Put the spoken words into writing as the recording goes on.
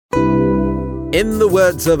In the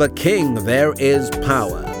words of a king, there is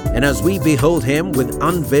power. And as we behold him with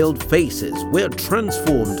unveiled faces, we're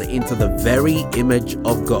transformed into the very image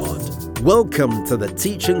of God. Welcome to the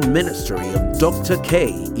teaching ministry of Dr.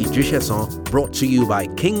 K. Ijisesan, brought to you by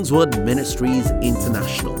Kingswood Ministries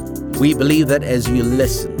International. We believe that as you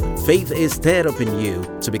listen, faith is stirred up in you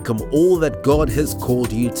to become all that God has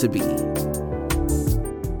called you to be. I'm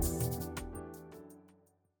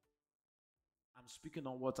speaking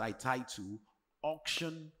on what I title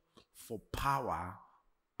Auction for Power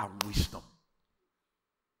and Wisdom.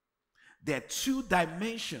 There are two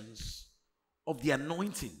dimensions of the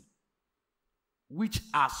anointing which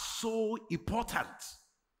are so important.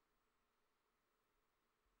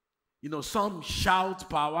 You know, some shout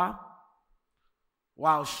power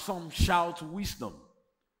while some shout wisdom.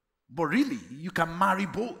 But really, you can marry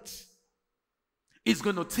both. It's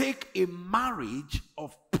going to take a marriage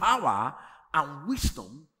of power and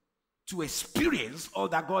wisdom to experience all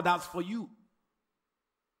that God has for you.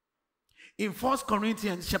 In 1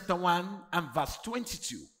 Corinthians chapter 1 and verse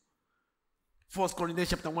 22, 1 Corinthians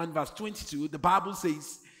chapter 1 verse 22, the Bible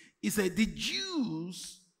says, it said, the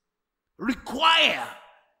Jews require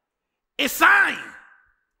a sign,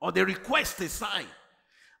 or they request a sign,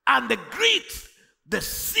 and the Greeks, they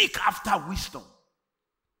seek after wisdom.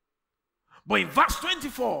 But in verse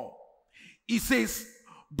 24, it says,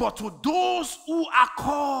 but to those who are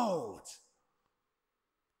called,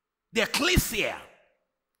 the ecclesia,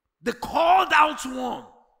 the called out one,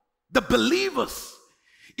 the believers,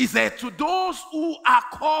 is that to those who are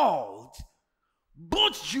called,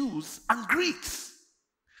 both Jews and Greeks,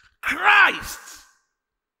 Christ,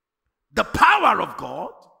 the power of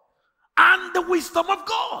God and the wisdom of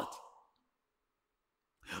God.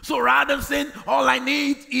 So rather than saying all I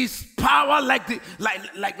need is power like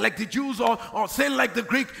the Jews or saying like the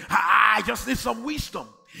Greek, I just need some wisdom.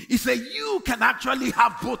 He said you can actually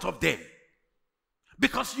have both of them,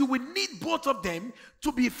 because you will need both of them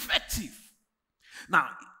to be effective. Now,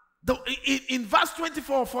 in verse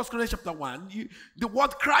 24 of 1 Corinthians chapter 1, the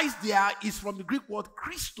word Christ there is from the Greek word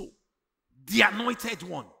Christo, the anointed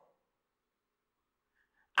one.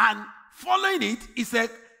 And following it, he said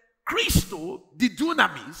Christo, the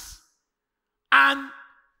dunamis, and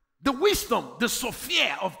the wisdom, the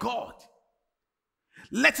Sophia of God.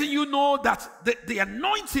 Letting you know that the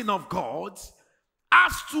anointing of God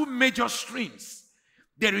has two major streams.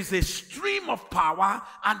 There is a stream of power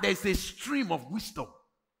and there is a stream of wisdom.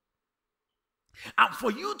 And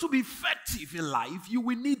for you to be effective in life, you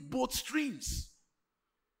will need both streams.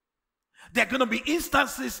 There are going to be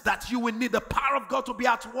instances that you will need the power of God to be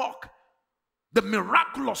at work. The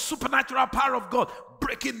miraculous, supernatural power of God,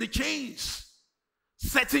 breaking the chains,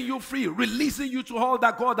 setting you free, releasing you to all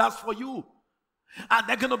that God has for you. And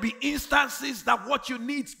there are going to be instances that what you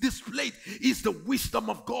need displayed is the wisdom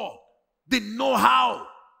of God, the know-how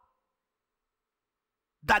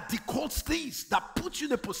that decodes things, that puts you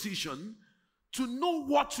in a position to know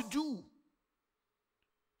what to do,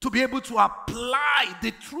 to be able to apply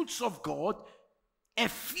the truths of God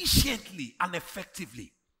efficiently and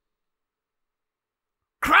effectively.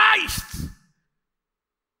 Christ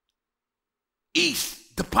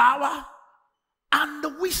is the power and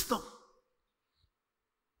the wisdom.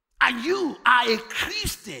 And you are a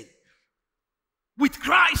Christian with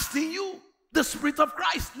Christ in you. The Spirit of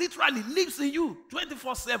Christ literally lives in you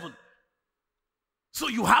 24/7. So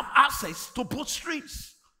you have access to both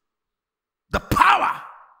streams, the power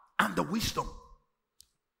and the wisdom.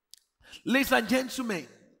 Ladies and gentlemen,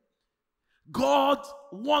 God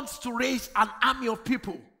wants to raise an army of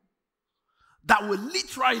people that will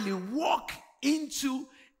literally walk into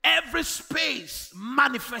every space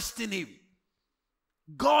manifesting Him.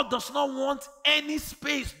 God does not want any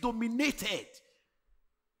space dominated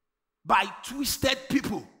by twisted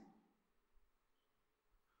people.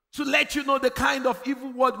 To let you know the kind of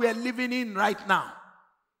evil world we are living in right now.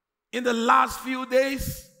 In the last few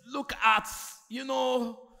days, look at,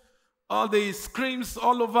 all the screams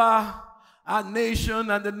all over our nation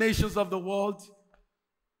and the nations of the world,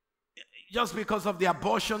 just because of the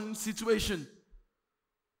abortion situation.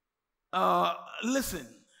 Listen,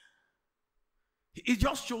 it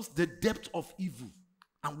just shows the depth of evil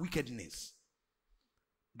and wickedness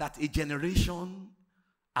that a generation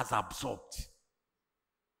has absorbed.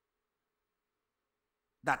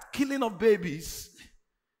 That killing of babies,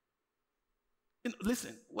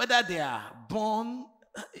 listen, whether they are born,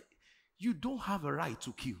 you don't have a right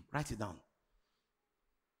to kill. Write it down.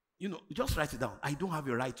 Just write it down. I don't have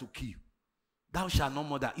a right to kill. Thou shalt not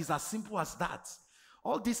murder. It's as simple as that.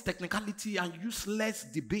 All this technicality and useless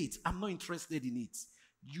debate, I'm not interested in it.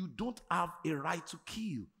 You don't have a right to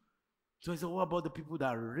kill. So I said, what about the people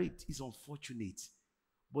that are raped? It's unfortunate.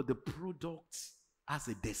 But the product has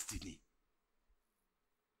a destiny.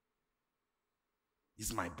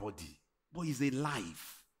 It's my body. But it's a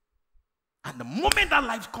life. And the moment that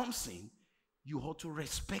life comes in, you ought to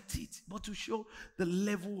respect it. But to show the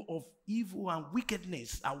level of evil and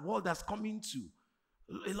wickedness our world has come into,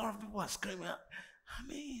 a lot of people are screaming, I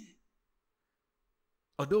mean,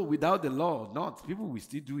 although without the law, people will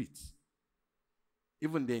still do it.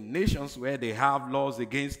 Even the nations where they have laws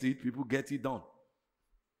against it, people get it done.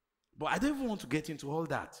 But I don't even want to get into all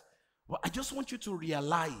that. But I just want you to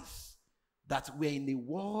realize that we're in a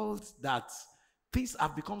world that things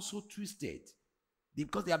have become so twisted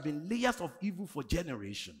because there have been layers of evil for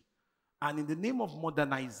generations. And in the name of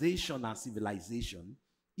modernization and civilization,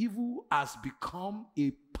 evil has become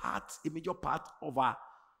a major part of our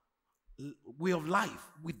way of life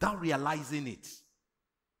without realizing it.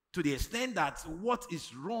 To the extent that what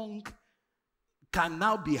is wrong can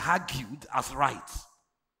now be argued as right.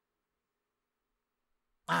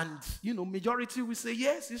 And, majority will say,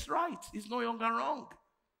 yes, it's right. It's no longer wrong.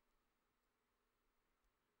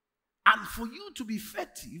 And for you to be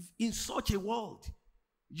effective in such a world,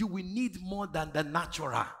 you will need more than the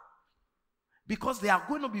natural. Because there are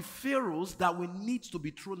going to be pharaohs that will need to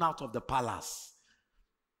be thrown out of the palace.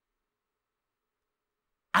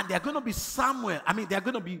 And there are going to be there are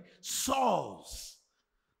going to be Sauls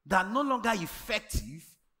that are no longer effective.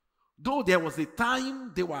 Though there was a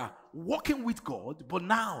time they were walking with God, but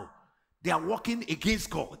now they are walking against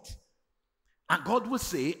God. And God will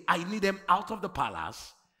say, I need them out of the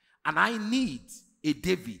palace, and I need a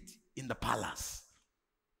David in the palace.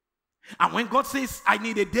 And when God says, I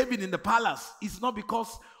need a David in the palace, it's not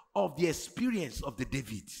because of the experience of the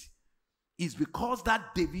David. It's because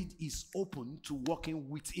that David is open to working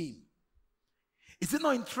with him. Is it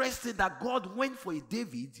not interesting that God went for a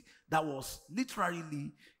David that was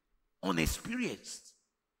literally unexperienced?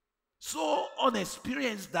 So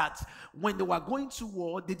unexperienced that when they were going to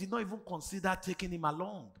war, they did not even consider taking him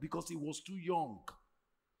along because he was too young.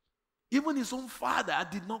 Even his own father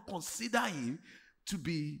did not consider him to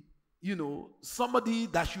be, somebody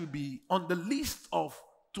that should be on the list of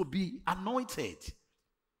to be anointed.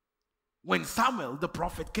 When Samuel, the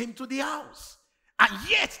prophet, came to the house. And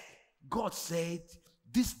yet, God said,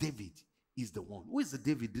 this David is the one. Who is the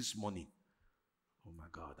David this morning? Oh my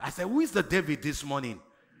God. I said, who is the David this morning?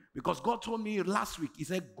 Because God told me last week, he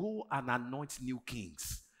said, go and anoint new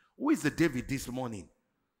kings. Who is the David this morning?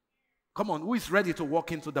 Come on, who is ready to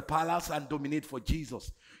walk into the palace and dominate for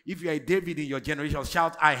Jesus? If you are a David in your generation,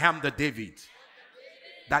 shout, I am the David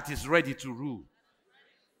that is ready to rule.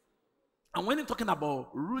 And when you're talking about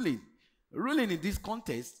ruling in this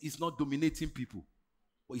context is not dominating people,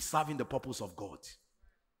 but it's serving the purpose of God.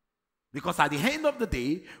 Because at the end of the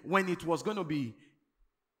day, when it was going to be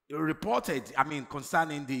reported,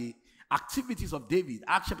 concerning the activities of David,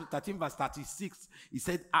 Acts chapter 13 verse 36, he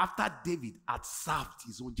said, after David had served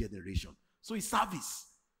his own generation. So it's service,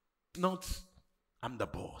 not I'm the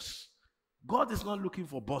boss. God is not looking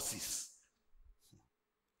for bosses.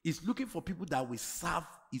 He's looking for people that will serve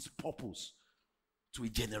his purpose to a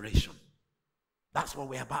generation. That's what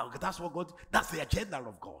we're about. That's the agenda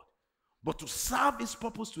of God. But to serve his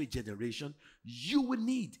purpose to a generation, you will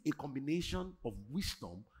need a combination of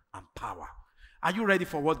wisdom and power. Are you ready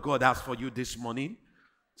for what God has for you this morning?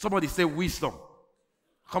 Somebody say wisdom.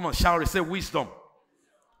 Come on, shout it. Say wisdom.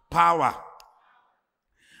 Power.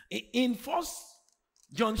 In 1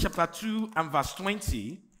 John chapter 2 and verse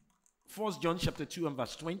 20, 1 John chapter 2 and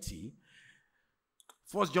verse 20,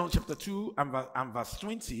 1 John chapter 2 and verse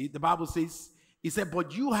 20, the Bible says, he said,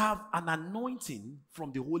 but you have an anointing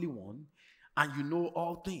from the Holy One, and you know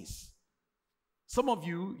all things. Some of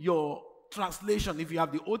you, your translation, if you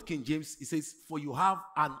have the Old King James, it says, for you have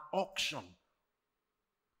an auction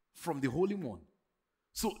from the Holy One.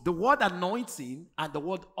 So the word anointing and the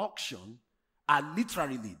word auction are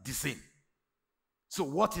literally the same. So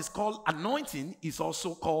what is called anointing is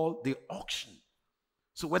also called the auction.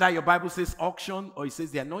 So whether your Bible says auction or it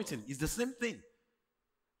says the anointing, it's the same thing.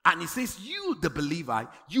 And it says, you, the believer,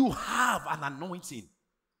 you have an anointing.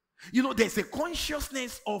 There's a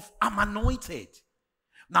consciousness of I'm anointed.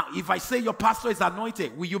 Now, if I say your pastor is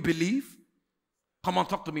anointed, will you believe? Come on,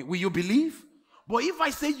 talk to me. Will you believe? But if I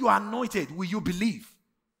say you are anointed, will you believe?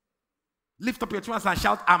 Lift up your two hands and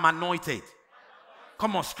shout, I'm anointed.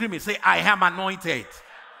 Come on, scream it. Say, I am anointed.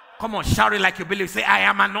 Come on, shout it like you believe. Say, I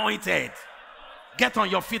am anointed. Get on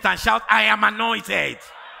your feet and shout, I am anointed.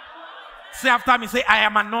 Say after me, say, I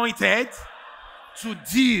am anointed to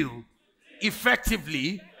deal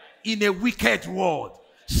effectively in a wicked world.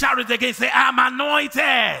 Shout it again, say, I am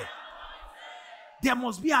anointed there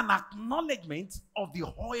must be an acknowledgement of the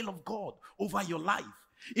oil of God over your life.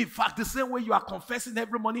 In fact, the same way you are confessing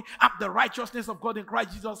every morning, I'm the righteousness of God in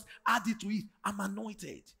Christ Jesus, add it to it, I'm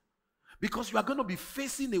anointed. Because you are going to be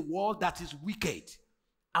facing a world that is wicked.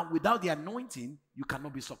 And without the anointing, you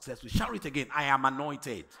cannot be successful. Shout it again, I am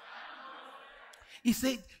anointed. He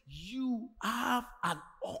said, you have an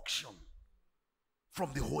auction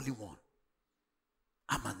from the Holy One.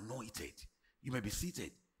 I'm anointed. You may be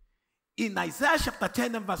seated. In Isaiah chapter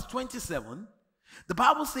 10 and verse 27, the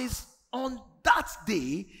Bible says, on that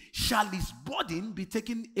day shall his burden be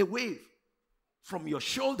taken away from your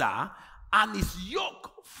shoulder and his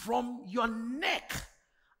yoke from your neck.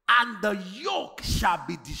 And the yoke shall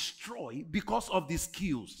be destroyed because of the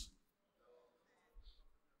skills,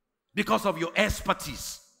 because of your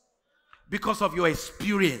expertise, because of your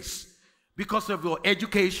experience, because of your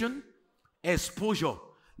education, exposure.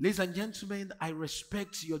 Ladies and gentlemen, I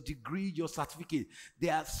respect your degree, your certificate.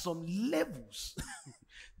 There are some levels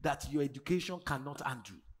that your education cannot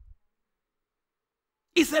undo.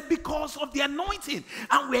 He said because of the anointing.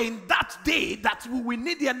 And we're in that day that we will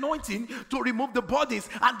need the anointing to remove the bodies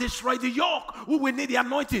and destroy the yoke. We will need the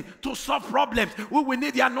anointing to solve problems. We will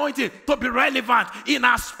need the anointing to be relevant in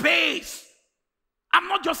our space. I'm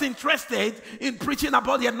not just interested in preaching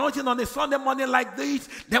about the anointing on a Sunday morning like this.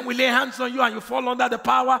 Then we lay hands on you and you fall under the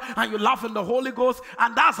power and you laugh in the Holy Ghost.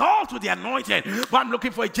 And that's all to the anointing. But I'm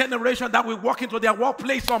looking for a generation that will walk into their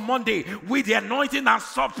workplace on Monday with the anointing and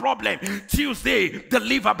solve problem. Tuesday,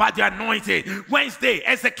 deliver by the anointing. Wednesday,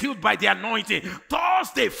 execute by the anointing.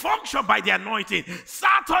 Thursday, function by the anointing.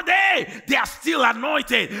 Saturday, they are still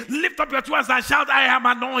anointed. Lift up your two hands and shout, I am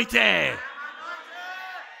anointed.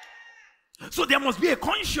 So there must be a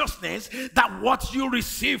consciousness that what you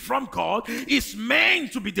receive from God is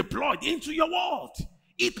meant to be deployed into your world.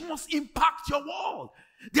 It must impact your world.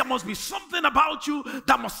 There must be something about you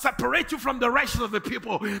that must separate you from the rest of the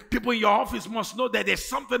people. People in your office must know that there's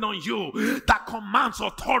something on you that commands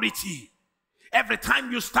authority. Every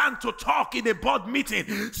time you stand to talk in a board meeting,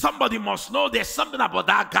 somebody must know there's something about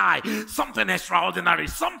that guy, something extraordinary,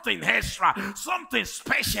 something extra, something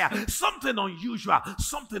special, something unusual,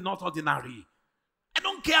 something not ordinary. I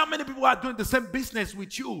don't care how many people are doing the same business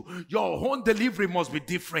with you. Your own delivery must be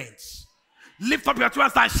different. Lift up your two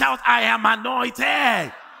hands and shout, I am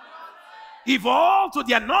anointed. If all to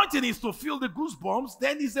the anointing is to feel the goosebumps,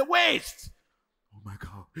 then it's a waste. Oh my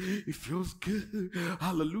God. It feels good.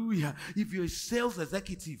 Hallelujah. If you're a sales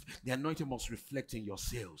executive, the anointing must reflect in your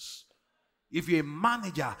sales. If you're a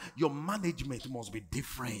manager, your management must be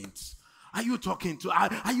different. Are you talking to,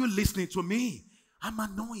 are you listening to me? I'm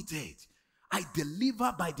anointed. I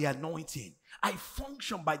deliver by the anointing. I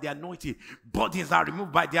function by the anointing. Burdens are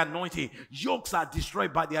removed by the anointing. Yokes are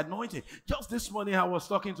destroyed by the anointing. Just this morning, I was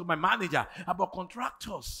talking to my manager about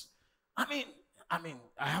contractors. I mean,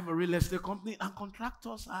 I have a real estate company, and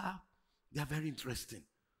contractors they're very interesting.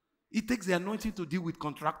 It takes the anointing to deal with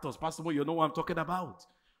contractors. Pastor Mo, you know what I'm talking about.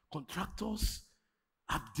 Contractors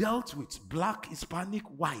have dealt with black, Hispanic,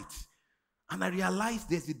 white. And I realized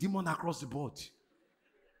there's a demon across the board.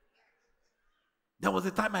 There was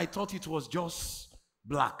a time I thought it was just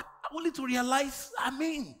black. Only to realize,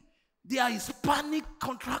 they are Hispanic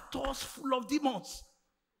contractors full of demons.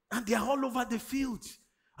 And they are all over the field.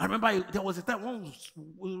 I remember there was a time one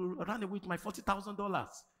ran away with my $40,000.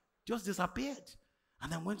 Just disappeared.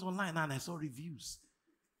 And I went online and I saw reviews.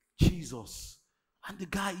 Jesus. And the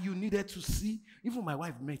guy you needed to see, even my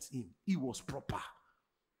wife met him. He was proper.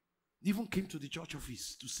 He even came to the church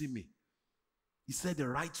office to see me. He said the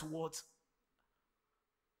right words.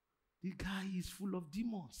 The guy is full of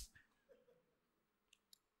demons.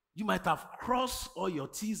 You might have crossed all your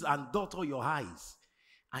T's and dot all your I's.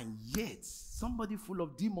 And yet, somebody full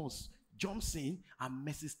of demons jumps in and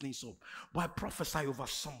messes things up. But I prophesy over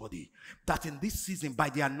somebody that in this season, by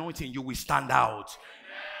the anointing, you will stand out.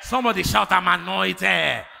 Amen. Somebody shout, I'm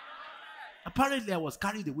anointed. Apparently, I was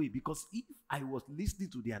carried away because if I was listening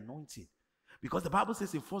to the anointing, because the Bible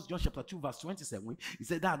says in 1 John chapter 2, verse 27, it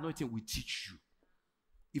said that anointing will teach you.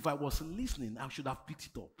 If I was listening, I should have picked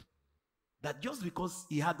it up. That just because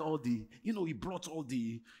he had all the, he brought all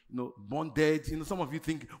the, bonded, some of you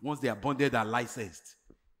think once they are bonded are licensed.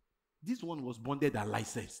 This one was bonded and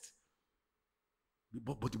licensed.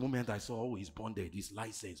 But the moment I saw, he's bonded, he's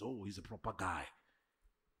licensed, he's a proper guy.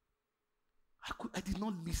 I did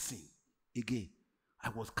not listen again. I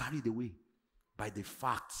was carried away by the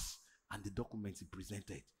facts and the documents he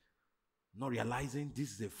presented. Not realizing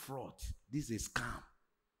this is a fraud, this is a scam.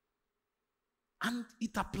 And it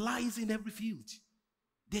applies in every field.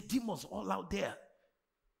 There are demons all out there.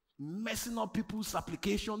 messing up people's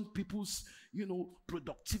application, people's,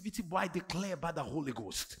 productivity. But I declare by the Holy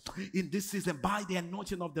Ghost in this season, by the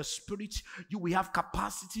anointing of the Spirit, you will have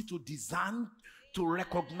capacity to discern, to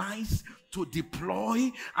recognize, to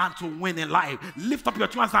deploy, and to win in life. Lift up your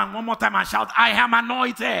two hands and one more time and shout, I am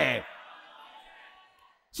anointed.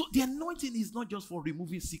 So the anointing is not just for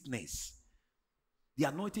removing sickness. The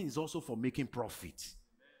anointing is also for making profit.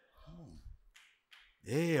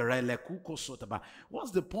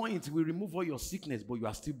 What's the point? We remove all your sickness, but you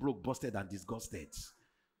are still broke, busted, and disgusted.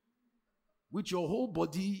 With your whole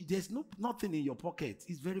body, there's nothing in your pocket.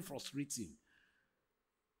 It's very frustrating.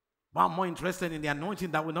 But I'm more interested in the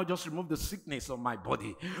anointing that will not just remove the sickness of my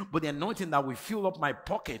body, but the anointing that will fill up my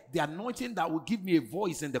pocket, the anointing that will give me a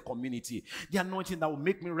voice in the community, the anointing that will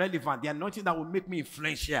make me relevant, the anointing that will make me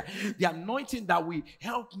influential, the anointing that will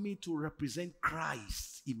help me to represent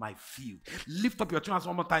Christ in my field. Lift up your two hands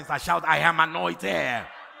one more time and shout, I am anointed.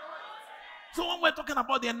 So when we're talking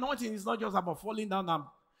about the anointing, it's not just about falling down and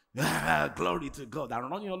glory to God and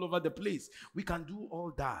running all over the place. We can do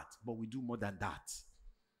all that, but we do more than that.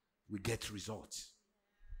 We get results.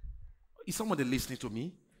 Is somebody listening to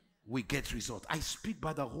me? We get results. I speak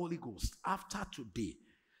by the Holy Ghost. After today,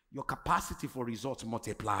 your capacity for results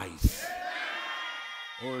multiplies.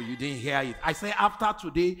 Oh, you didn't hear it. I say after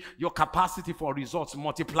today, your capacity for results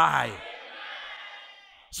multiply.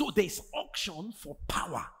 So there's auction for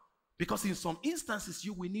power. Because in some instances,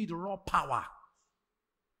 you will need raw power.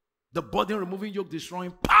 The burden removing, yoke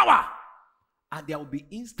destroying power. And there will be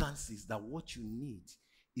instances that what you need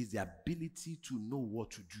is the ability to know what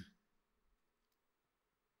to do.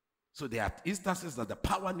 So there are instances that the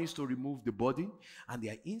power needs to remove the body, and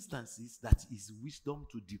there are instances that is wisdom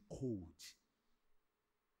to decode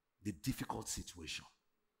the difficult situation.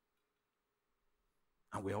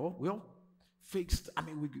 And we all fixed. I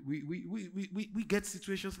mean, we get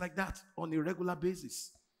situations like that on a regular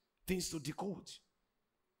basis. Things to decode.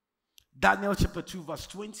 Daniel chapter 2 verse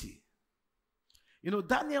 20.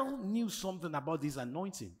 Daniel knew something about this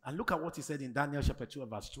anointing. And look at what he said in Daniel chapter 2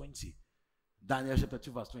 verse 20. Daniel chapter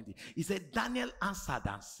 2 verse 20. He said, Daniel answered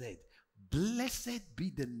and said, blessed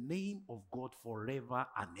be the name of God forever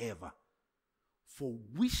and ever. For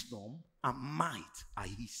wisdom and might are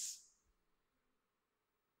his.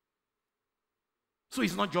 So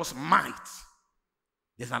it's not just might.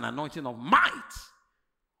 There's an anointing of might.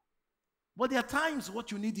 But there are times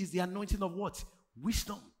what you need is the anointing of what?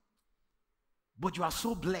 Wisdom. But you are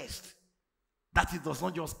so blessed that it does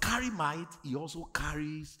not just carry might, it also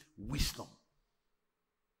carries wisdom.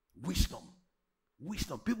 Wisdom.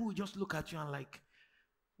 Wisdom. People will just look at you and like,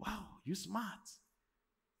 wow, you're smart.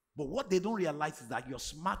 But what they don't realize is that your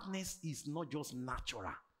smartness is not just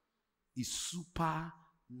natural. It's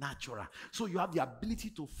supernatural. So you have the ability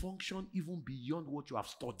to function even beyond what you have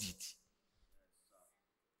studied.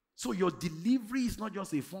 So your delivery is not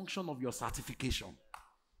just a function of your certification.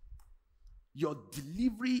 Your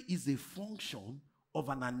delivery is a function of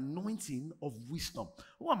an anointing of wisdom.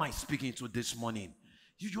 Who am I speaking to this morning?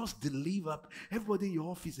 You just deliver. Everybody in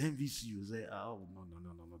your office envies you. Say, oh, no,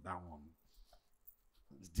 that one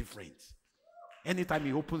is different. Anytime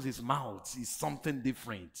he opens his mouth, it's something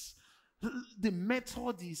different. The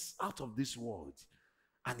method is out of this world.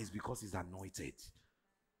 And it's because he's anointed.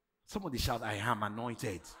 Somebody shout, I am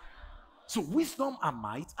anointed. So wisdom and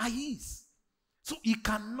might are his. So he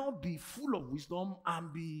cannot be full of wisdom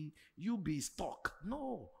and be stuck.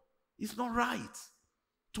 No, it's not right.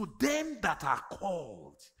 To them that are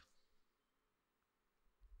called,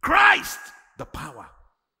 Christ, the power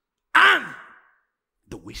and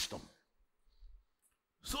the wisdom.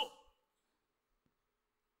 So,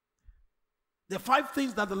 the 5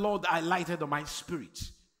 things that the Lord highlighted on my spirit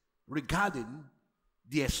regarding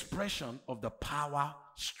the expression of the power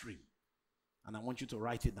stream. And I want you to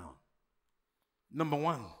write it down. Number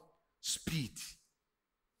 1, speed.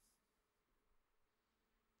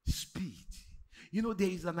 Speed. There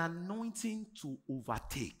is an anointing to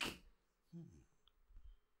overtake.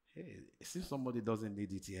 Hey, it seems somebody doesn't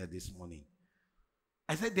need it here this morning.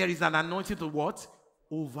 I said there is an anointing to what?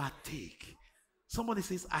 Overtake. Somebody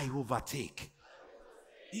says, I overtake.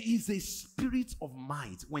 It is a spirit of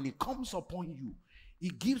might. When it comes upon you,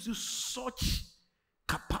 it gives you such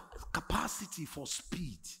capacity for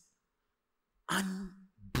speed. And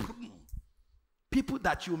people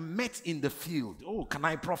that you met in the field, oh, can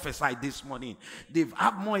I prophesy this morning? They've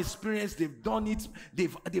had more experience, they've done it,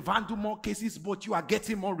 they've handled more cases, but you are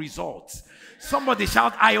getting more results. Somebody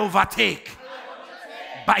shout, I overtake.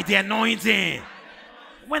 By the anointing.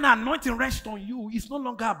 When anointing rests on you, it's no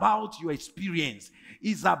longer about your experience.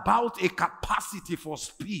 It's about a capacity for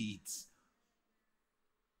speed.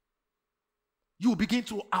 You begin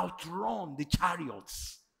to outrun the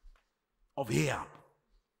chariots of Ahab.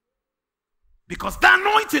 Because the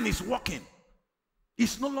anointing is working.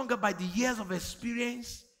 It's no longer by the years of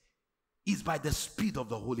experience. It's by the speed of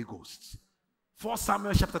the Holy Ghost. 1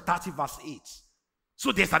 Samuel chapter 30 verse 8.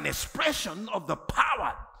 So there's an expression of the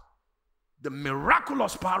power, the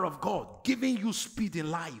miraculous power of God giving you speed in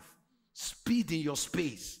life, speed in your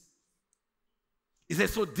space. He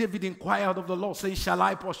says, so David inquired of the Lord, saying, shall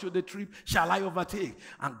I pursue the trip? Shall I overtake?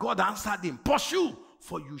 And God answered him, pursue,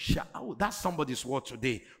 for you shall. Oh, that's somebody's word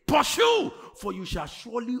today. Pursue, for you shall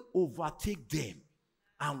surely overtake them,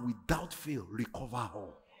 and without fail recover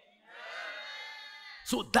all.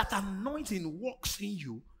 So that anointing works in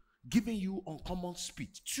you, giving you uncommon speed.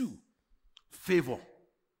 2, favor.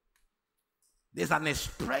 There's an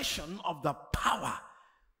expression of the power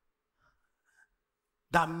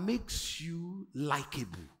that makes you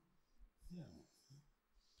likable.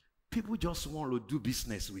 People just want to do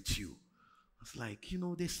business with you. It's like,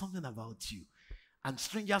 there's something about you. And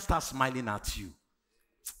strangers start smiling at you.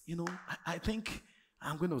 I think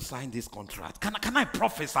I'm going to sign this contract. Can I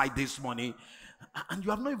prophesy this morning? And you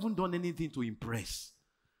have not even done anything to impress.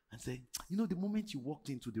 And say, the moment you walked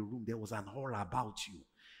into the room, there was an aura about you.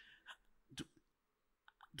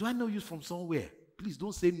 Do I know you from somewhere? Please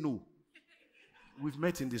don't say no. We've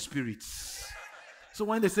met in the spirit. So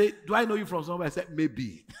when they say, do I know you from somewhere? I said,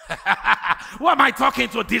 maybe. Who am I talking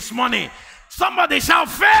to this morning? Somebody shout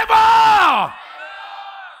favor.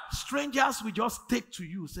 Strangers will just take to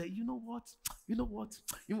you, say, you know what?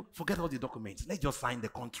 Forget all the documents. Let's just sign the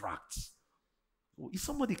contract. Oh, is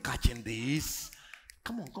somebody catching this?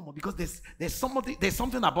 Come on, because there's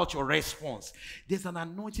something about your response. There's an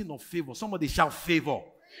anointing of favor. Somebody shout favor.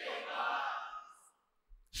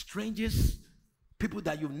 Strangers, people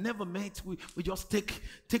that you've never met, we just take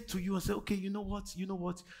to you and say, okay, you know what? You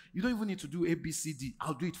don't even need to do A, B, C, D.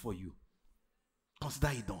 I'll do it for you.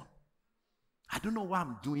 Consider it done. I don't know why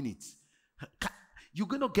I'm doing it. You're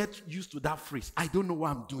going to get used to that phrase. I don't know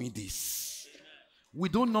why I'm doing this. We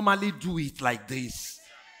don't normally do it like this.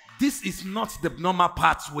 This is not the normal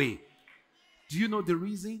pathway. Do you know the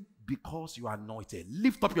reason? Because you are anointed.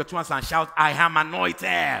 Lift up your two hands and shout, I am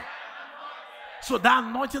anointed. So that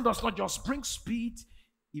anointing does not just bring speed,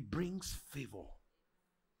 it brings favor.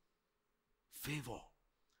 Favor.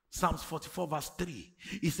 Psalms 44 verse 3.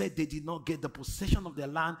 He said they did not get the possession of their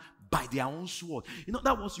land by their own sword.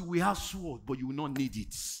 That was you will have sword, but you will not need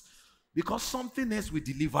it. Because something else will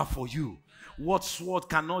deliver for you. What sword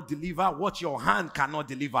cannot deliver, what your hand cannot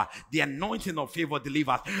deliver, the anointing of favor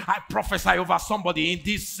delivers. I prophesy over somebody in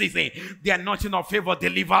this season, the anointing of favor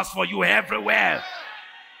delivers for you everywhere.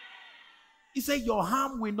 He said your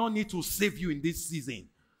arm will not need to save you in this season.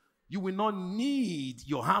 You will not need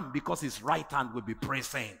your arm because his right hand will be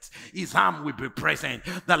present. His arm will be present.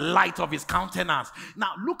 The light of his countenance.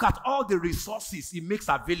 Now look at all the resources he makes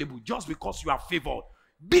available just because you are favored.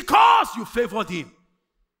 Because you favored him.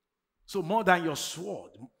 So more than your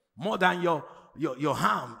sword, more than your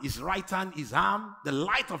arm, his right hand, his arm, the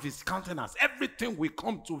light of his countenance, everything will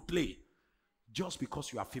come to play just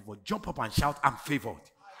because you are favored. Jump up and shout, I'm favored.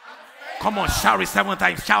 Come on, shout it 7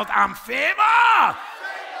 times. Shout, I'm favored.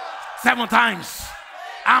 7 times.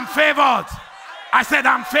 I'm favored. I said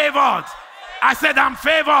I'm favored. I said I'm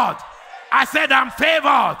favored. I said I'm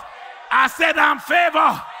favored. I said I'm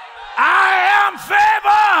favored. I am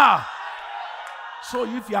favored. So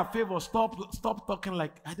if you are favored, stop talking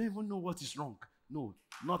like, I don't even know what is wrong. No,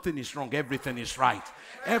 nothing is wrong. Everything is right.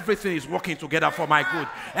 Everything is working together for my good.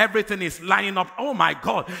 Everything is lining up. Oh my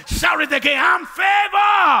God. Shout it again. I'm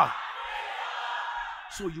favored.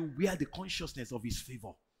 So you wear the consciousness of his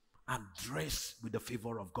favor and dress with the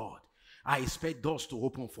favor of God. I expect doors to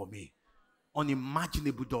open for me.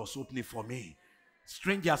 Unimaginable doors opening for me.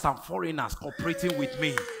 Strangers and foreigners cooperating with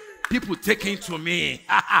me. People taking to me.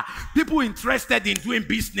 People interested in doing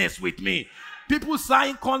business with me. People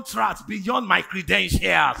sign contracts beyond my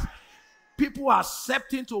credentials. People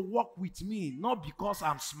accepting to work with me, not because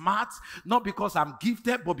I'm smart, not because I'm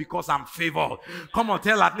gifted, but because I'm favored. Come on,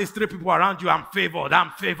 tell at least 3 people around you, I'm favored,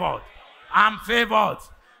 I'm favored, I'm favored.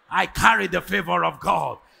 I carry the favor of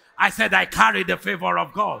God. I said I carry the favor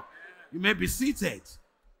of God. You may be seated.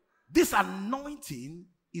 This anointing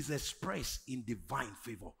is expressed in divine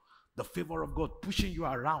favor. The favor of God pushing you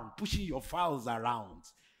around, pushing your files around.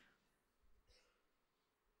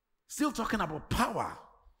 Still talking about power.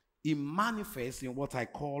 It manifests in what I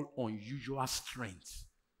call unusual strength.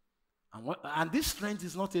 And this strength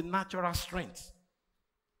is not a natural strength.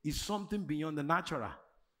 It's something beyond the natural.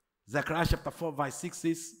 Zechariah chapter 4 verse 6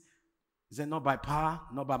 says, not by power,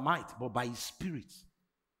 not by might, but by his spirit.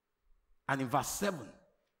 And in verse 7,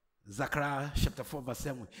 Zechariah chapter 4, verse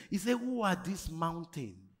 7, he said, who are these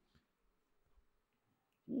mountains?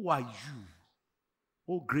 Who are you?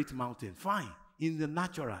 Oh, great mountain. Fine. In the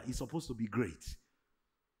natural, it's supposed to be great.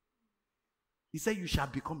 He said, you shall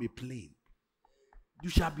become a plain. You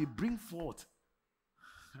shall bring forth.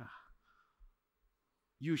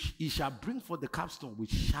 He shall bring forth the capstone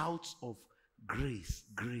with shouts of grace,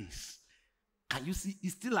 grace. Can you see?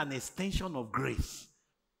 It's still an extension of grace.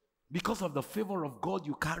 Because of the favor of God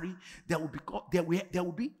you carry, there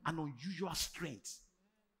will be an unusual strength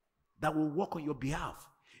that will work on your behalf.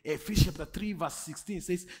 Ephesians chapter 3 verse 16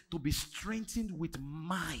 says, to be strengthened with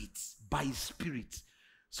might by His Spirit.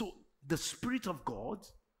 So the Spirit of God,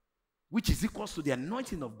 which is equal to the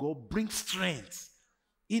anointing of God, brings strength.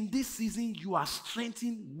 In this season, you are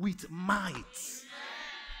strengthened with might.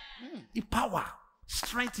 In power.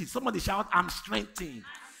 Strengthened. Somebody shout, I'm strengthened.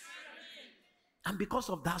 And because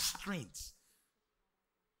of that strength,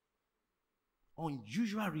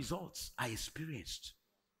 unusual results are experienced.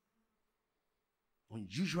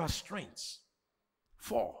 Unusual strengths.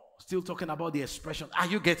 4. Still talking about the expression. Are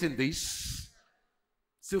you getting this?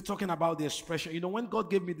 Still talking about the expression. You know, when God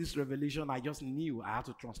gave me this revelation, I just knew I had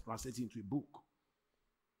to translate it into a book.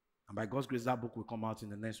 And by God's grace, that book will come out in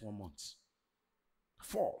the next 1 month.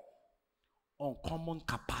 4. Uncommon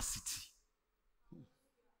capacity.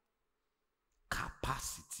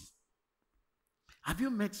 Capacity. Have you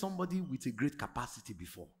met somebody with a great capacity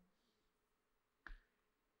before?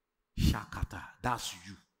 Shakata. That's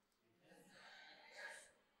you.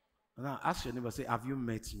 Now ask your neighbor, say, have you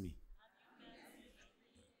met me?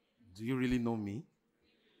 Do you really know me?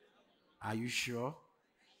 Are you sure?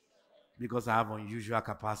 Because I have unusual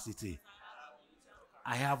capacity.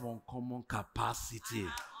 I have uncommon capacity.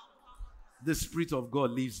 The Spirit of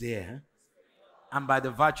God lives there. And by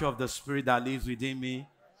the virtue of the Spirit that lives within me,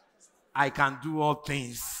 I can do all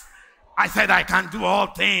things. I said I can do all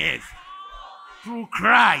things through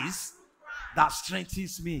Christ that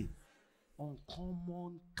strengthens me.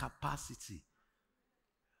 Uncommon capacity.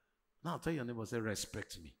 Now tell your neighbor, say,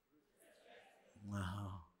 respect me.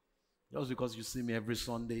 Just because you see me every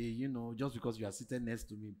Sunday, you know, just because you are sitting next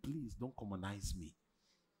to me, please don't commonize me.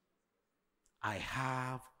 I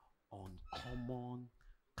have uncommon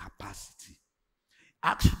capacity.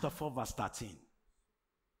 Acts chapter 4 verse 13.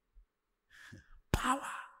 Power.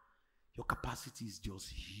 Your capacity is just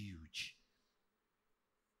huge.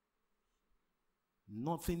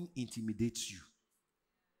 Nothing intimidates you.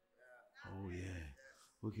 Oh yeah.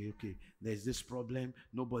 Okay. There's this problem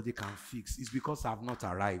nobody can fix. It's because I've not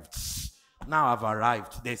arrived. Now I've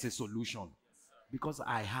arrived. There's a solution. Because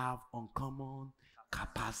I have uncommon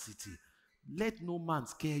capacity. Let no man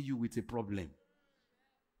scare you with a problem.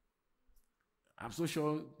 I'm so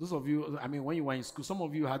sure those of you, I mean, when you were in school, some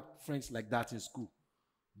of you had friends like that in school.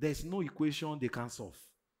 There's no equation they can't solve.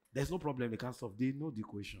 There's no problem they can't solve. They know the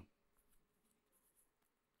equation.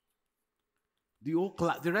 The whole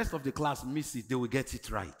class, the rest of the class miss it, they will get it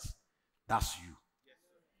right. That's you.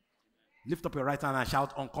 Lift up your right hand and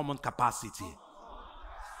shout uncommon capacity.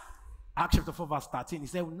 Acts chapter 4 verse 13. He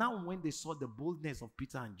said, now when they saw the boldness of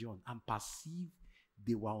Peter and John and perceived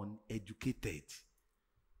they were uneducated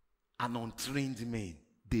and untrained men,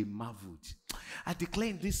 they marveled. I declare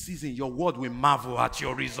in this season, your word will marvel at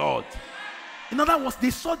your result. In other words, they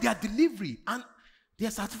saw their delivery and their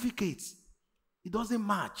certificates. It doesn't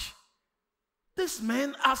match. These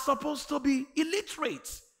men are supposed to be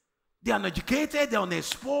illiterate. They are uneducated, they are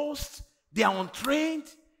unexposed, they are untrained,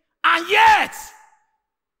 and yet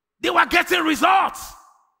they were getting results.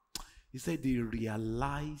 He said they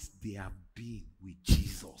realized they have been with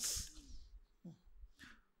Jesus.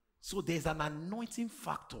 So there's an anointing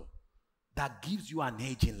factor that gives you an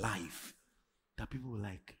edge in life that people are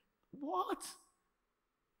like, what?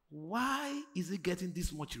 Why is it getting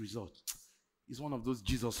this much result? It's one of those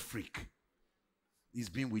Jesus freak. He's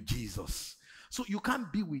been with Jesus. So you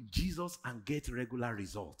can't be with Jesus and get regular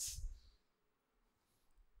results.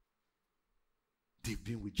 They've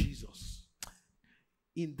been with Jesus.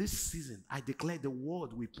 In this season, I declare the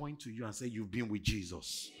word will point to you and say, you've been with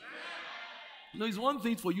Jesus. You know, it's one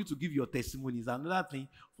thing for you to give your testimony. It's another thing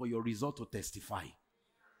for your result to testify.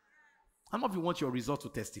 How many of you want your result to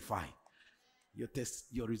testify?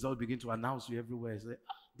 Your result begin to announce you everywhere. Say,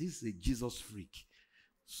 this is a Jesus freak.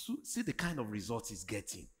 So, see the kind of results he's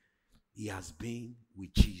getting. He has been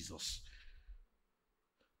with Jesus.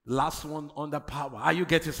 Last one, under power. Are you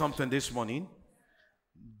getting something this morning?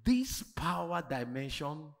 This power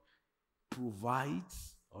dimension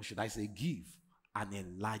provides, or should I say give, and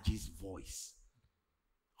enlarges voice.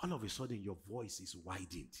 All of a sudden, your voice is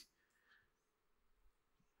widened.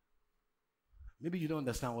 Maybe you don't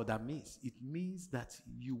understand what that means. It means that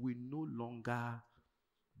you will no longer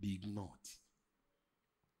be ignored.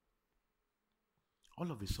 All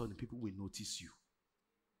of a sudden, people will notice you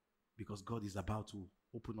because God is about to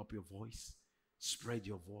open up your voice, spread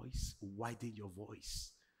your voice, widen your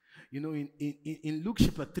voice. You know, in Luke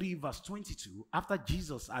chapter 3, verse 22, after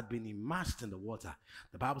Jesus had been immersed in the water,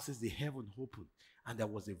 the Bible says the heaven opened and there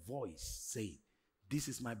was a voice saying, "This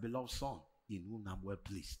is my beloved Son, in whom I'm well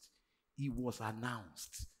pleased." He was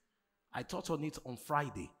announced. I taught on it on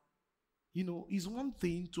Friday. You know, it's one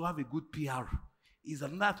thing to have a good PR. It's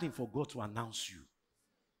another thing for God to announce you.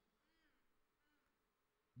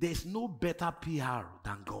 There's no better PR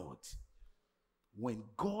than God. When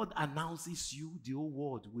God announces you, the whole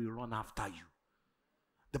world will run after you.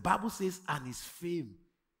 The Bible says, and his fame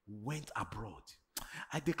went abroad.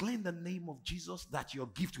 I declare in the name of Jesus that your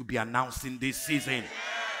gift will be announced in this season.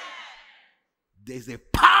 There's a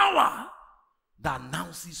power that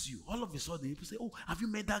announces you. All of a sudden, people say, "Oh, have you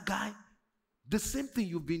met that guy?" The same thing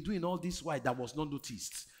you've been doing all this while that was not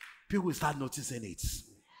noticed. People will start noticing it.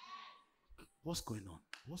 What's going on?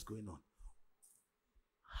 What's going on?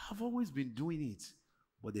 I've always been doing it,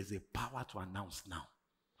 but there's a power to announce now.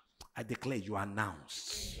 I declare you are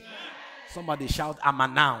announced. Amen. Somebody shout, "I'm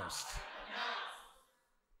announced."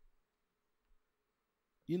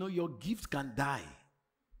 You know, your gift can die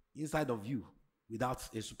inside of you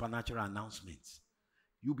without a supernatural announcement.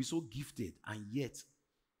 You'll be so gifted and yet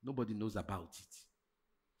nobody knows about it.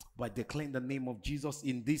 But I declare in the name of Jesus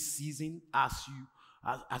in this season,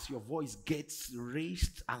 as your voice gets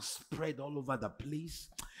raised and spread all over the place,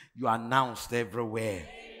 you are announced everywhere.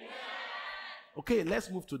 Amen. Okay, let's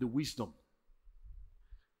move to the wisdom.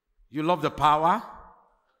 You love the power,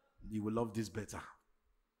 you will love this better.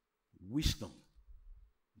 Wisdom.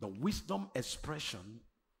 The wisdom expression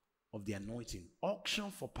of the anointing. Auction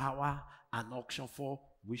for power and auction for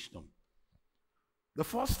wisdom. The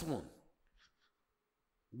first one.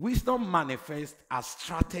 Wisdom manifests as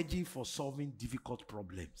strategy for solving difficult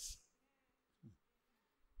problems.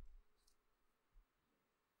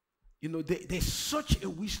 You know, there's such a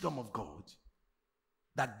wisdom of God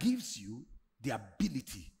that gives you the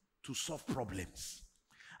ability to solve problems.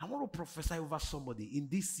 I want to prophesy over somebody in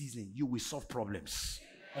this season, you will solve problems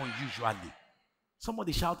unusually.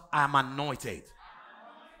 Somebody shout, "I'm anointed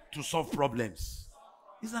to solve problems."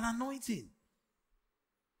 It's an anointing.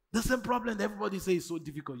 The same problem that everybody says is so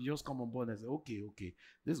difficult. You just come on board and say, okay,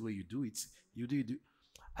 this is where you do it. You do.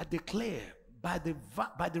 I declare, by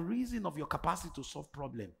the reason of your capacity to solve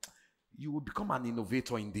problems, you will become an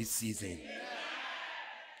innovator in this season. Yeah.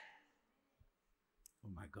 Oh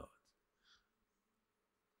my God.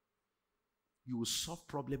 You will solve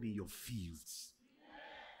problems in your fields.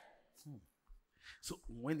 So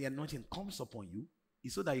when the anointing comes upon you,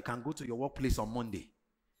 it's so that you can go to your workplace on Monday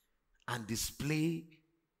and display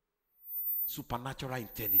supernatural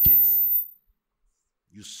intelligence.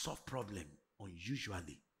 You solve problem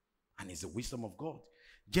unusually, and it's the wisdom of God.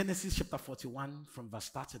 Genesis chapter 41 from verse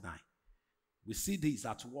 39. We see this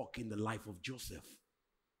at work in the life of Joseph.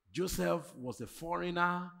 Joseph was a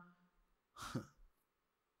foreigner,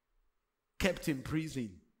 kept in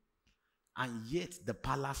prison, and yet the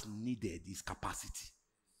palace needed his capacity.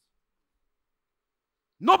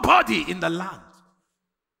 Nobody in the land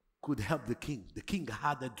could help the king. The king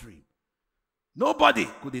had a dream. Nobody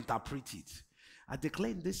could interpret it. I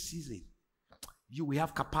declare in this season, you will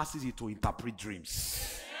have capacity to interpret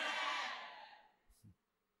dreams.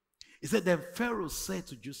 He said, then Pharaoh said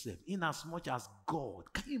to Joseph, inasmuch as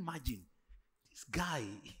God, can you imagine? This guy,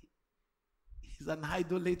 he's an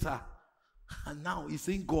idolater. And now he's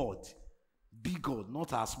saying God, big God,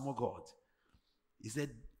 not a small God. He said,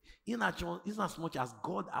 inasmuch as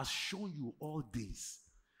God has shown you all this,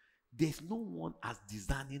 there's no one as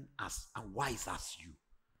discerning as and wise as you.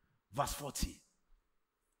 Verse 40.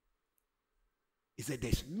 He said,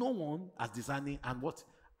 there's no one as discerning and what?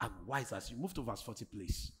 And wise as you. Move to verse 40,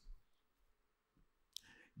 please.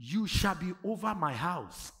 You shall be over my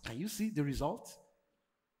house. Can you see the result?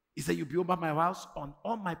 He said, you'll be over my house, and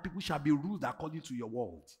all my people shall be ruled according to your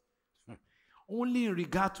word. Only in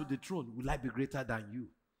regard to the throne will I be greater than you.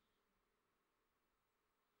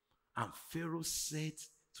 And Pharaoh said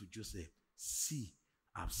to Joseph, see,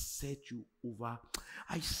 I've set you over.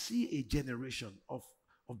 I see a generation of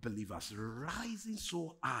believers rising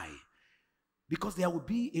so high because there will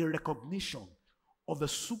be a recognition of the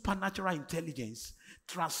supernatural intelligence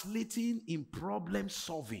translating in problem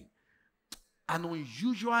solving, an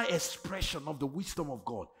unusual expression of the wisdom of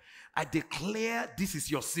God. I declare this is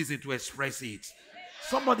your season to express it.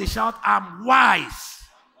 Somebody shout, I'm wise.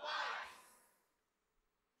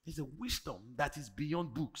 It's a wisdom that is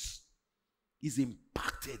beyond books. Is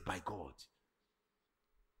impacted by God.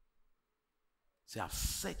 Say, I've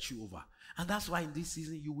set you over. And that's why in this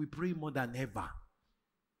season you will pray more than ever.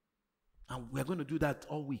 And we're going to do that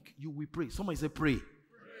all week. You will pray. Somebody say pray.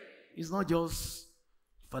 It's not just,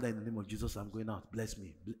 Father, in the name of Jesus, I'm going out. Bless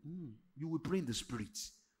me. You will pray in the Spirit.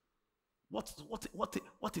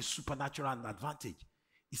 What a supernatural advantage.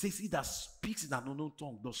 He says, he that speaks in an unknown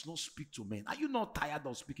tongue does not speak to men. Are you not tired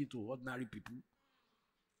of speaking to ordinary people?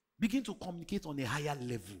 Begin to communicate on a higher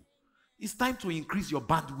level. It's time to increase your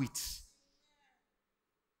bandwidth.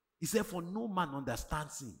 He said, for no man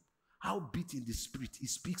understands him. Howbeit in the Spirit, he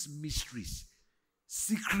speaks mysteries,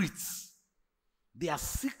 secrets. There are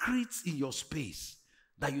secrets in your space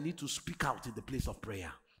that you need to speak out in the place of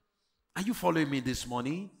prayer. Are you following me this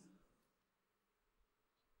morning?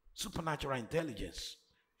 Supernatural intelligence.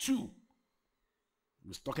 2,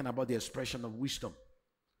 we're talking about the expression of wisdom.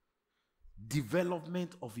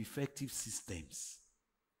 Development of effective systems.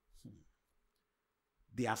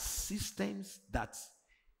 There are systems that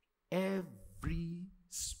every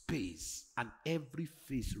space and every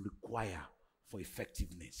phase require for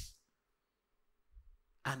effectiveness.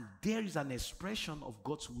 And there is an expression of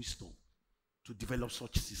God's wisdom to develop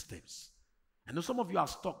such systems. I know some of you are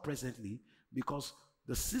stuck presently because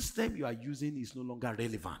the system you are using is no longer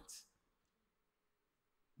relevant.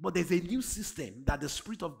 But there's a new system that the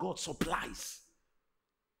Spirit of God supplies.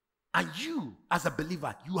 And you, as a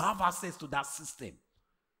believer, you have access to that system.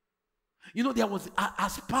 You know, there was,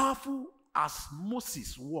 as powerful as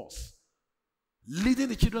Moses was, leading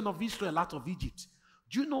the children of Israel out of Egypt,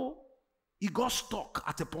 do you know, he got stuck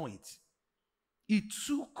at a point. He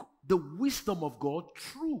took the wisdom of God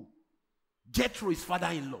through Jethro, his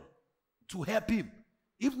father-in-law, to help him.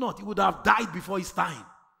 If not, he would have died before his time.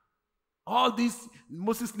 All this,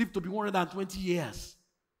 Moses lived to be 120 years.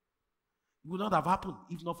 It would not have happened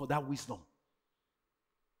if not for that wisdom.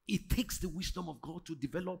 It takes the wisdom of God to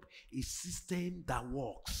develop a system that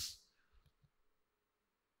works.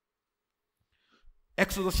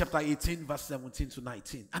 Exodus chapter 18, verse 17 to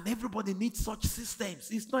 19. And everybody needs such systems.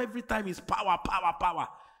 It's not every time it's power, power, power.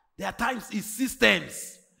 There are times it's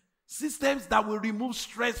systems. Systems that will remove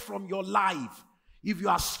stress from your life. If you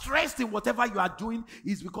are stressed in whatever you are doing,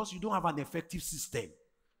 it's because you don't have an effective system.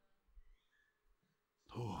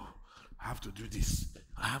 Oh, I have to do this.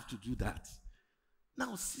 I have to do that.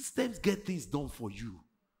 Now, systems get things done for you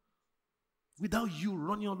without you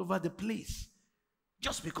running all over the place.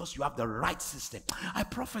 Just because you have the right system. I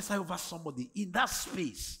prophesy over somebody in that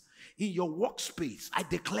space, in your workspace. I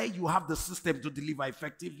declare you have the system to deliver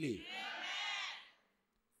effectively.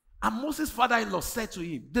 And Moses' father-in-law said to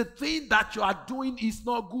him, the thing that you are doing is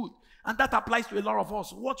not good. And that applies to a lot of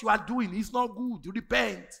us. What you are doing is not good.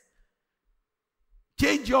 Repent.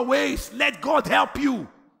 Change your ways. Let God help you.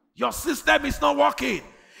 Your system is not working.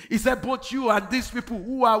 He said, both you and these people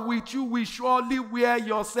who are with you will surely wear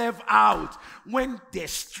yourself out. When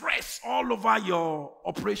there's stress all over your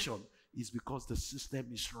operation, it's because the system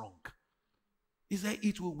is wrong. He said,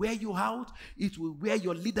 it will wear you out. It will wear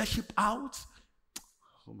your leadership out.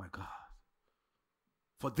 Oh my God.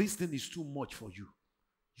 For this thing is too much for you.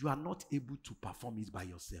 You are not able to perform it by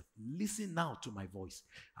yourself. Listen now to my voice.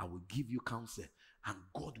 I will give you counsel and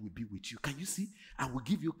God will be with you. Can you see? I will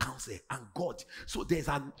give you counsel and God. So there's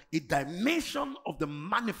a dimension of the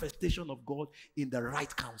manifestation of God in the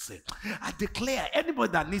right counsel. I declare,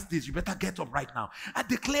 anybody that needs this, you better get up right now. I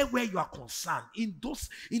declare where you are concerned in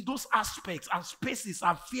those aspects and spaces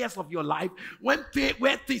and fears of your life. Where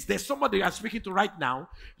things, there's somebody you are speaking to right now.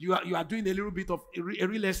 You are doing a little bit of a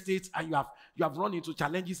real estate and you have run into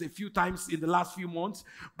challenges a few times in the last few months.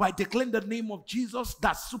 By declaring the name of Jesus,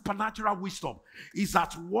 that supernatural wisdom is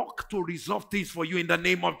at work to resolve things for you in the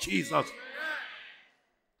name of Jesus.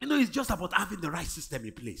 You know, it's just about having the right system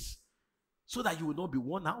in place so that you will not be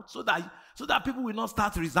worn out, so that people will not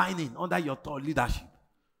start resigning under your leadership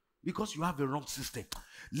because you have a wrong system.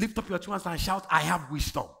 Lift up your two hands and shout, I have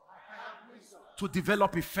wisdom. To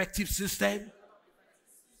develop effective system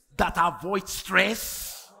that avoids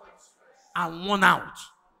stress and worn out.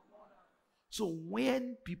 So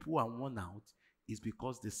when people are worn out, it's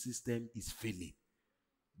because the system is failing.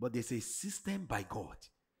 But there's a system by God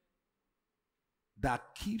that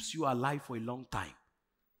keeps you alive for a long time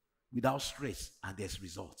without stress, and there's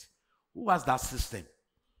result. Who has that system?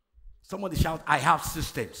 Somebody shout, I have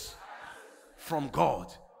systems from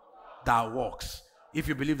God that works. If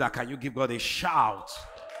you believe that, can you give God a shout?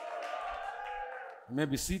 You may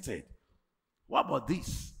be seated. What about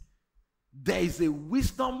this? There is a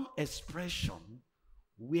wisdom expression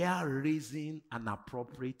where raising an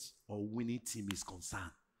appropriate or winning team is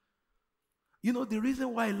concerned. You know, the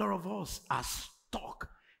reason why a lot of us are stuck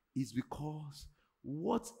is because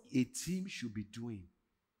what a team should be doing,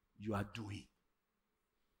 you are doing.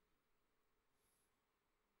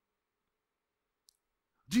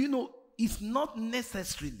 Do you know, it's not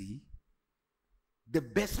necessarily the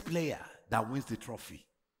best player that wins the trophy,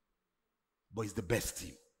 but it's the best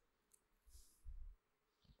team.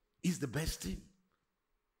 It's the best team.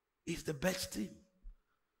 It's the best team.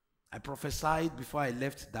 I prophesied before I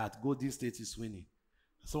left that Golden State is winning.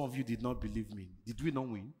 Some of you did not believe me. Did we not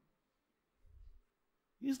win?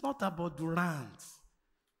 It's not about Durant.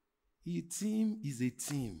 A team is a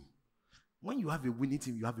team. When you have a winning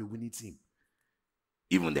team, you have a winning team.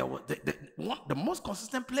 Even the most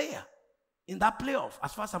consistent player in that playoff,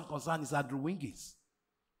 as far as I'm concerned, is Andrew Wiggins.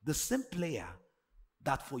 The same player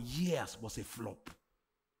that for years was a flop.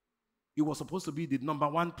 He was supposed to be the number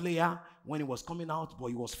one player when he was coming out, but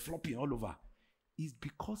he was flopping all over. It's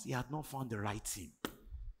because he had not found the right team.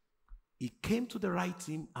 He came to the right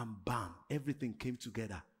team and bam, everything came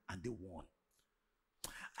together and they won.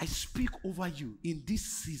 I speak over you in this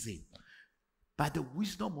season. By the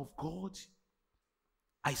wisdom of God,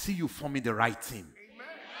 I see you forming the right team. Amen.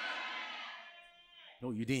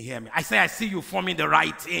 No, you didn't hear me. I say I see you forming the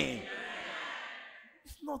right team. Amen.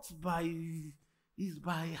 It's not it's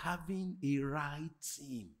by having a right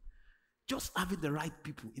team. Just having the right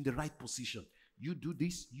people in the right position. You do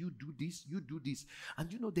this, you do this, you do this.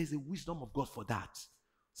 And you know there's a wisdom of God for that.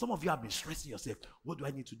 Some of you have been stressing yourself. What do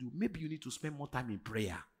I need to do? Maybe you need to spend more time in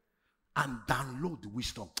prayer and download the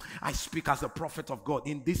wisdom. I speak as a prophet of God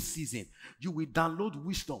in this season. You will download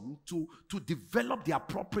wisdom to develop the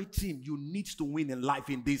appropriate team you need to win in life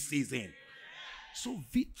in this season. So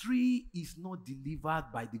victory is not delivered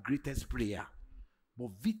by the greatest prayer.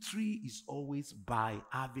 But victory is always by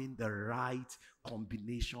having the right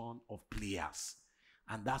combination of players.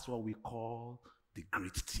 And that's what we call the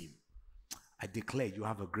great team. I declare you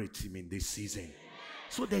have a great team in this season.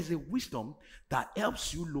 So there's a wisdom that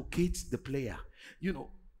helps you locate the player. You know,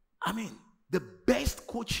 I mean, the best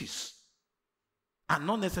coaches are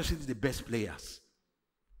not necessarily the best players,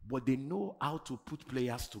 but they know how to put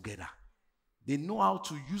players together. They know how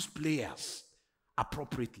to use players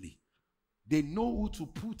appropriately. They know who to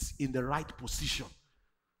put in the right position.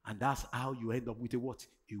 And that's how you end up with a what?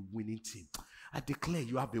 A winning team. I declare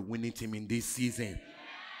you have a winning team in this season.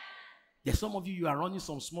 There's some of you are running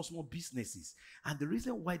some small businesses. And the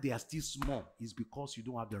reason why they are still small is because you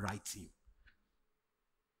don't have the right team.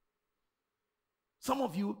 Some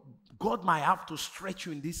of you, God might have to stretch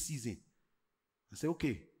you in this season and say,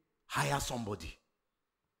 okay, hire somebody.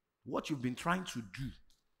 What you've been trying to do,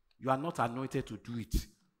 you are not anointed to do it.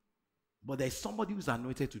 But there's somebody who's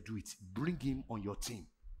anointed to do it. Bring him on your team.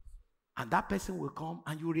 And that person will come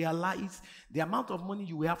and you realize the amount of money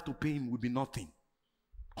you will have to pay him will be nothing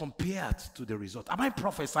compared to the result. Am I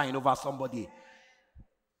prophesying over somebody?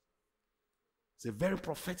 It's a very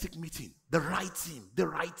prophetic meeting. The right team, the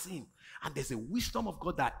right team. And there's a wisdom of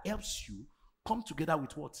God that helps you come together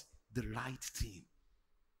with what? The right team.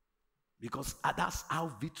 Because that's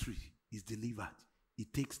how victory is delivered.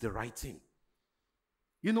 It takes the right team.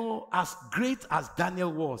 You know, as great as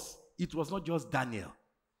Daniel was, it was not just Daniel.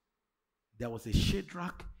 There was a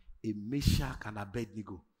Shadrach, a Meshach, and a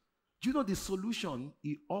Abednego. Do you know the solution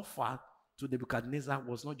he offered to Nebuchadnezzar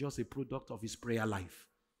was not just a product of his prayer life?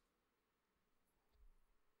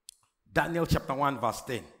 Daniel chapter 1 verse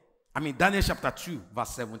 10. Daniel chapter 2 verse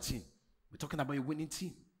 17. We're talking about a winning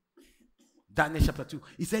team. Daniel chapter 2.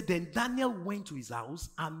 He said, then Daniel went to his house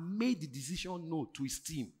and made the decision known to his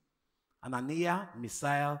team. Ananiah,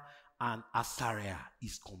 Mishael, and Azariah,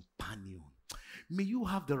 his companion. May you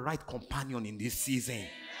have the right companion in this season.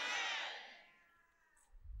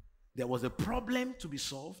 There was a problem to be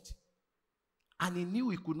solved, and he knew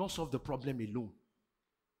he could not solve the problem alone.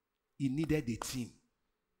 He needed a team.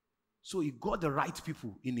 So he got the right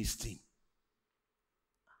people in his team,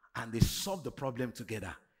 and they solved the problem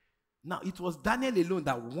together. Now, it was Daniel alone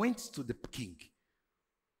that went to the king,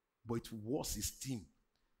 but it was his team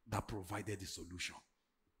that provided the solution.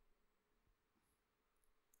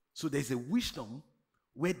 So there's a wisdom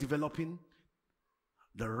where developing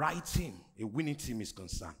the right team, a winning team, is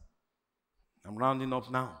concerned. I'm rounding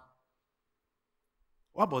up now.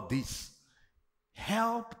 What about this?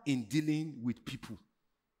 Help in dealing with people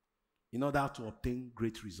in order to obtain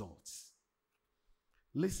great results.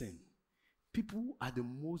 Listen, people are the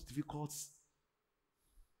most difficult.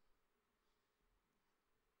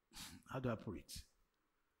 How do I put it?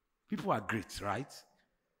 People are great, right?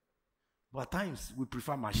 But at times, we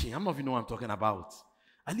prefer machine. How many of you know what I'm talking about?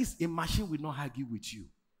 At least a machine will not argue with you.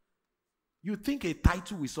 You think a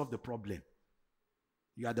title will solve the problem.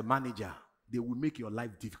 You are the manager. They will make your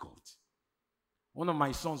life difficult. One of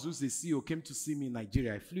my sons, who's the CEO, came to see me in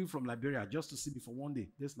Nigeria. I flew from Liberia just to see me for one day,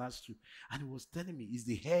 this last trip. And he was telling me he's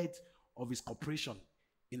the head of his corporation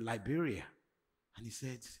in Liberia. And he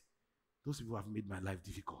said, those people have made my life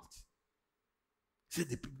difficult. He said,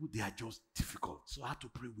 the people, they are just difficult. So I had to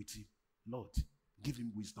pray with him. Lord, give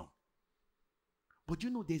him wisdom. But you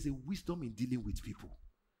know, there's a wisdom in dealing with people.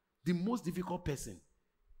 The most difficult person,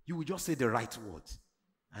 you will just say the right word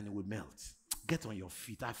and it will melt. Get on your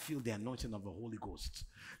feet. I feel the anointing of the Holy Ghost.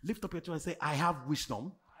 Lift up your hand and say, I have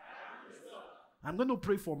wisdom. I'm going to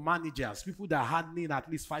pray for managers, people that are handling at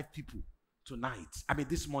least 5 people tonight.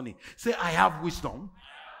 This morning. Say, I have wisdom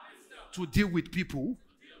to deal with people.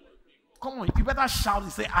 Come on, you better shout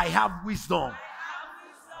and say, I have wisdom.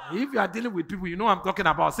 If you are dealing with people, you know what I'm talking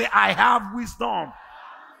about. Say, I have wisdom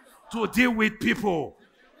to deal with people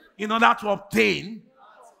in order to obtain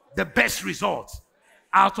the best results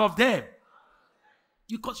out of them.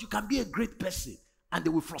 Because you can be a great person and they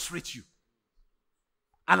will frustrate you.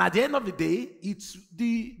 And at the end of the day, it's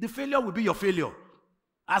the failure will be your failure.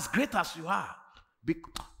 As great as you are. But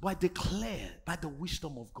I declare by the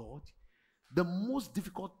wisdom of God, the most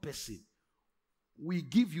difficult person will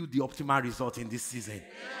give you the optimal result in this season.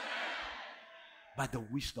 By the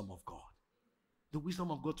wisdom of God. The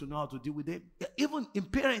wisdom of God to know how to deal with them. Even in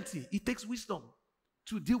parenting, it takes wisdom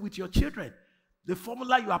to deal with your children. The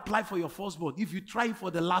formula you apply for your firstborn, if you try for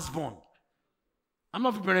the lastborn, I'm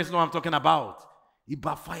not if parents know what I'm talking about. It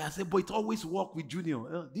backfires. But it always works with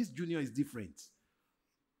junior. This junior is different.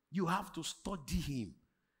 You have to study him.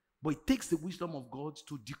 But it takes the wisdom of God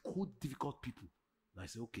to decode difficult people. And I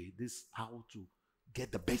say, okay, this is how to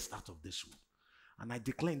get the best out of this one. And I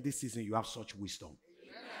declare in this season, you have such wisdom.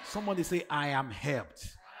 Amen. Somebody say, I am helped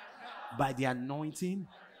by the anointing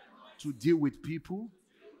to deal with people,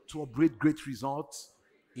 to upgrade great results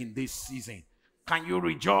in this season. Can you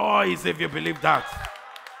rejoice if you believe that?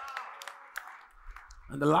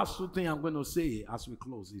 And the last thing I'm going to say as we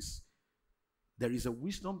close is, there is a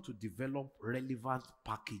wisdom to develop relevant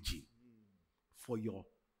packaging for your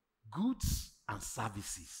goods and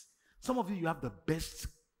services. Some of you have the best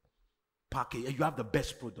package, you have the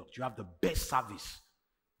best product, you have the best service,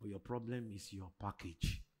 but your problem is your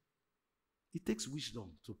package. It takes wisdom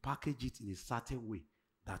to package it in a certain way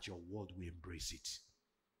that your world will embrace it.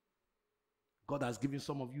 God has given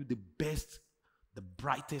some of you the best, the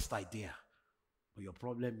brightest idea, but your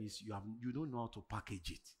problem is you don't know how to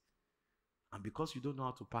package it. And because you don't know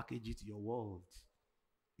how to package it, your world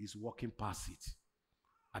is walking past it.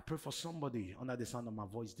 I pray for somebody under the sound of my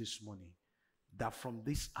voice this morning that from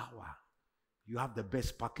this hour, you have the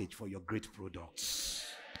best package for your great products.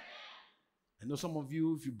 I know some of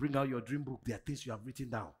you, if you bring out your dream book, there are things you have written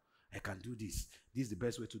down. I can do this. This is the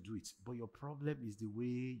best way to do it. But your problem is the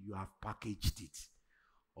way you have packaged it.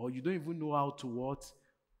 Or you don't even know how to what?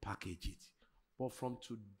 Package it. But from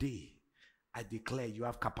today, I declare you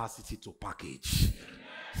have capacity to package.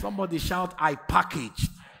 Somebody shout, I packaged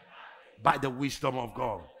by the wisdom of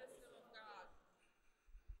God.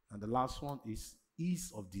 And the last one is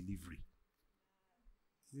ease of delivery.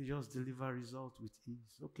 You just deliver results with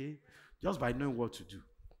ease. Okay? Just by knowing what to do.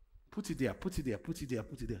 Put it there, put it there, put it there,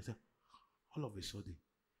 put it there. All of a sudden,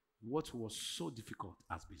 what was so difficult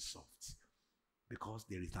has been solved. Because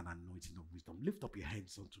there is an anointing of wisdom. Lift up your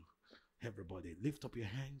hands unto everybody. Lift up your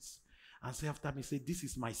hands and say after me, say, this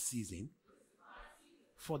is my season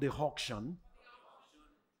for the auction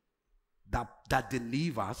that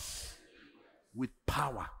delivers with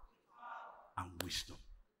power and wisdom.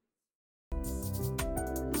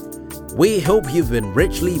 We hope you've been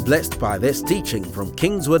richly blessed by this teaching from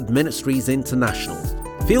Kingswood Ministries International.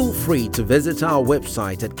 Feel free to visit our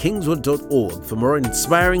website at kingswood.org for more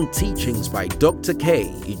inspiring teachings by Dr. K.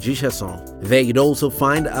 Ijishason. There you'd also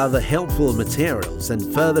find other helpful materials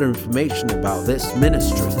and further information about this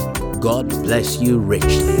ministry. God bless you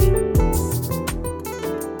richly.